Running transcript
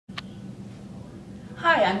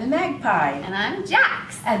Hi, I'm the Magpie. And I'm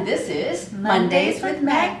Jax. And this is Mondays with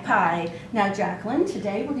Magpie. Now, Jacqueline,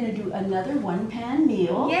 today we're going to do another one-pan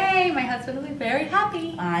meal. Yay, my husband will be very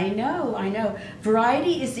happy. I know, I know.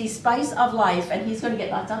 Variety is the spice of life, and he's going to get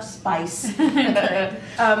lots of spice.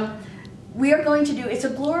 We are going to do, it's a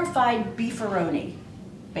glorified beefaroni,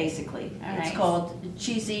 basically. Nice. It's called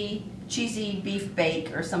cheesy beef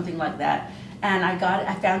bake or something like that. And I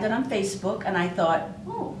found it on Facebook, and I thought,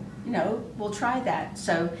 oh, you know, we'll try that.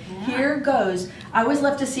 So Here goes. I always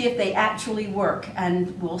love to see if they actually work,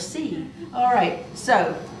 and we'll see. All right,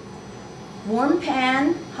 so warm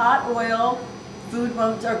pan, hot oil, food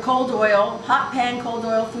won't, or cold oil, hot pan, cold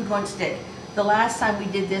oil, food won't stick. The last time we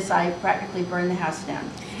did this, I practically burned the house down.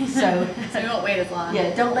 So, so we won't wait as long.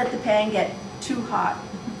 Yeah, don't let the pan get too hot.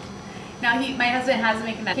 Now, my husband has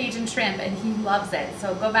making that Cajun shrimp, and he loves it.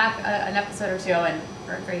 So go back an episode or two,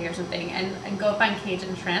 or 3 or something, and go find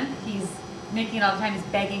Cajun shrimp. He's making it all the time. He's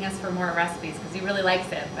begging us for more recipes because he really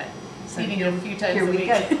likes it, but So eating it a few times a week.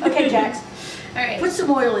 Here we go. Okay, Jax. All right. Put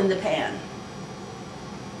some oil in the pan.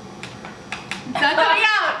 It's not coming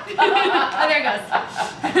out. Oh, there it goes.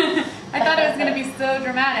 I thought it was going to be so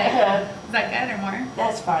dramatic. Is that good or more?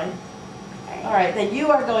 That's fine. All right, then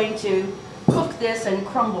you are going to cook this and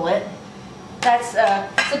crumble it. That's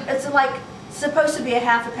it's like supposed to be a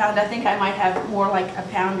half a pound. I think I might have more like a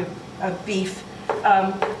pound of beef.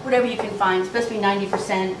 Whatever you can find. It's supposed to be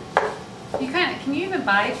 90%. Can you even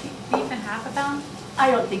buy beef in half a pound?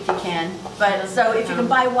 I don't think you can. But so if you can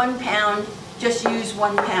buy 1 pound, just use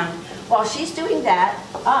 1 pound. While she's doing that,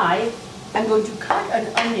 I am going to cut an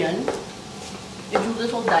onion into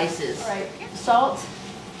little dices. All right, salt.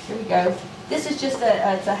 Here we go. This is just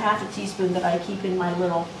it's a half a teaspoon that I keep in my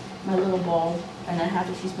little bowl, and a half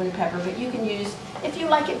a teaspoon of pepper. But you can use, if you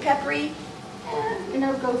like it peppery, you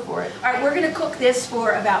know, go for it. All right, we're going to cook this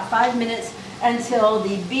for about 5 minutes until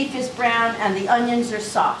the beef is brown and the onions are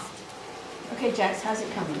soft. Okay, Jax, how's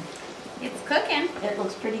it coming? It's cooking. It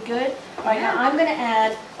looks pretty good. All right, now I'm going to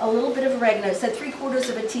add a little bit of oregano. It said 3/4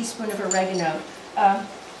 of a teaspoon of oregano.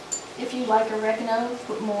 If you like oregano,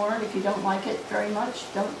 put more. If you don't like it very much,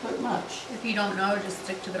 don't put much. If you don't know, just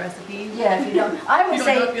stick to the recipe. Yeah, if you don't. I always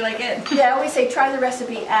say, know if you like it. Yeah, I always say try the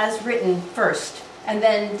recipe as written first, and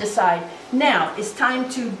then decide. Now it's time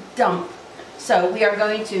to dump. So we are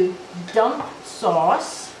going to dump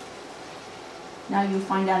sauce. Now you'll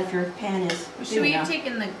find out if your pan is. Should we have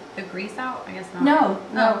taken the grease out? I guess not.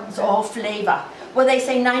 No, it's all flavor. Well, they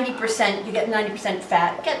say 90%. You get 90%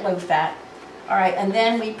 fat. Get low fat. All right, and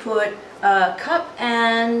then we put a cup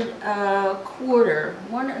and a quarter,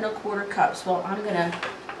 1 1/4 cups. Well, I'm gonna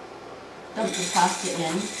dump the pasta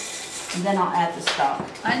in, and then I'll add the stock.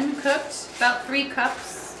 Uncooked, about 3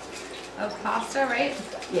 cups of pasta, right?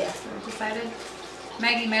 Yeah. So we decided.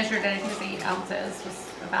 Maggie measured it, I think 8 ounces was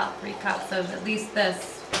about 3 cups of at least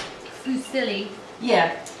this fusilli.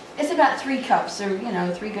 Yeah, it's about 3 cups, or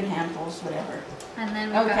 3 good handfuls, whatever. And then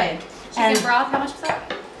we got chicken broth. How much was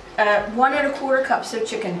that? 1 1/4 cups of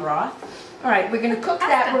chicken broth. All right, we're going to cook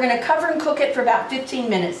that. We're going to cover and cook it for about 15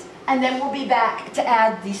 minutes, and then we'll be back to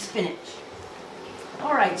add the spinach.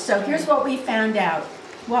 All right, so here's what we found out.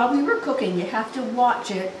 While we were cooking, you have to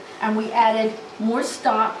watch it, and we added more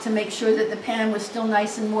stock to make sure that the pan was still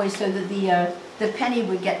nice and moist so that the penne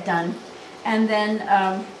would get done. And then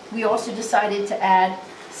we also decided to add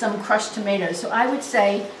some crushed tomatoes. So I would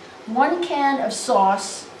say 1 can of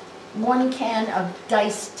sauce, 1 can of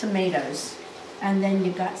diced tomatoes, and then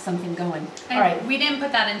you got something going. And all right. We didn't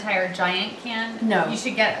put that entire giant can. No. You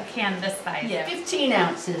should get a can this size. Yeah. 15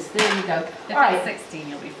 ounces. There you go. If all right. 16,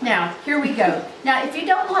 you'll be fine. Now, here we go. Now, if you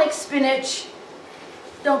don't like spinach,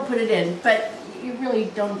 don't put it in, but you really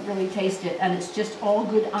don't taste it, and it's just all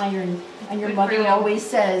good iron. And your mother always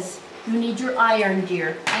says, you need your iron,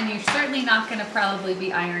 dear. And you're certainly not going to probably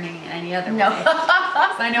be ironing in any other No. way.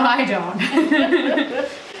 I know I don't.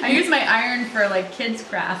 I use my iron for like kids'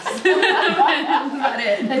 crafts. That's about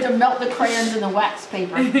it. And to melt the crayons in the wax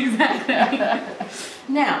paper. Exactly.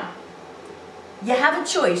 Now, you have a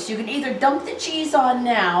choice. You can either dump the cheese on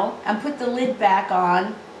now and put the lid back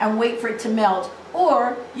on and wait for it to melt,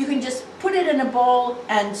 or you can just put it in a bowl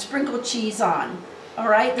and sprinkle cheese on. All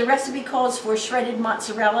right? The recipe calls for shredded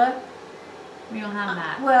mozzarella. We don't have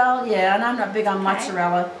that. Well, yeah, and I'm not big on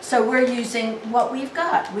mozzarella, so we're using what we've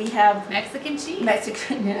got. We have Mexican cheese.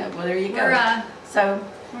 Mexican. Yeah, well, there you go.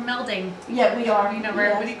 We're melding. Yeah, we are.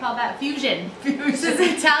 What do you call that? Fusion. This is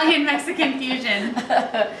Italian Mexican fusion.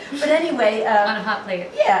 But anyway, on a hot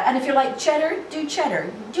plate. Yeah, and if you like cheddar, do cheddar.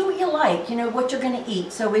 Do what you like. What you're going to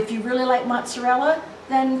eat. So if you really like mozzarella,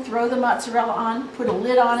 then throw the mozzarella on. Put a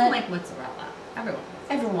lid on it. I like mozzarella. Everyone.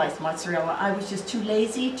 Everyone likes mozzarella. I was just too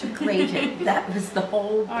lazy to grate it. That was the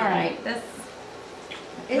whole thing. All right,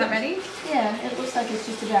 is that ready? Yeah, it looks like it's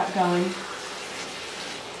just about going.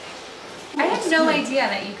 I had no idea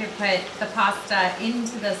that you could put the pasta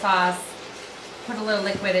into the sauce, put a little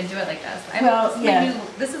liquid, and do it like this.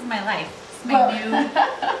 This is my life. It's my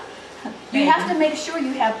new. You have to make sure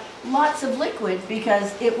you have lots of liquid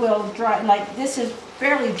because it will dry. Like this is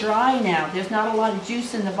fairly dry now. There's not a lot of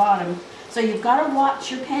juice in the bottom, so you've got to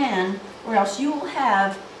watch your pan, or else you will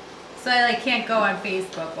have. So I can't go on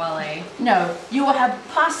Facebook while I. No, you will have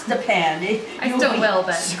pasta pan. I still will,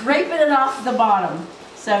 but scraping it off the bottom.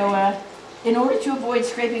 So. In order to avoid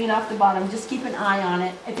scraping it off the bottom, just keep an eye on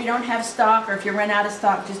it. If you don't have stock, or if you run out of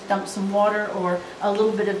stock, just dump some water or a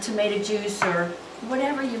little bit of tomato juice or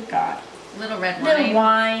whatever you've got. Little red wine. Little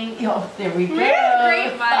wine. Oh, there we go.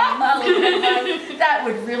 Great wine. That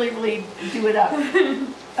would really, really do it up.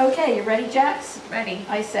 Okay, you ready, Jax? Ready.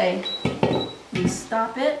 I say, we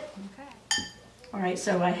stop it. Okay. All right,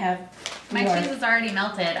 so I have. My cheese is already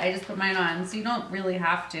melted. I just put mine on, so you don't really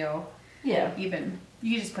have to. Yeah. Even.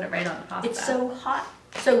 You just put it right on the pasta. It's so hot.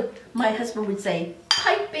 So my husband would say,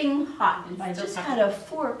 piping hot. If I just had a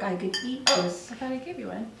fork, I could eat this. I thought I gave you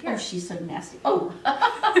one. Here. Oh, she's so nasty. Oh,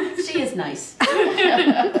 she is nice.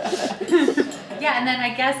 Yeah, and then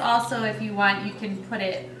I guess also if you want, you can put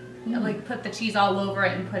it, put the cheese all over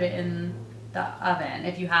it and put it in the oven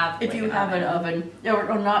if you have. If you have an oven,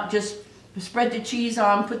 or not just spread the cheese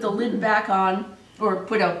on, put the lid back on. Or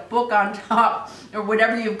put a book on top, or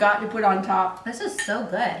whatever you've got to put on top. This is so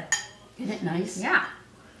good. Isn't it nice? Yeah,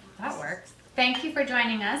 that works. Thank you for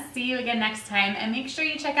joining us. See you again next time. And make sure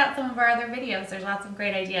you check out some of our other videos. There's lots of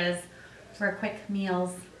great ideas for quick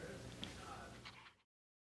meals.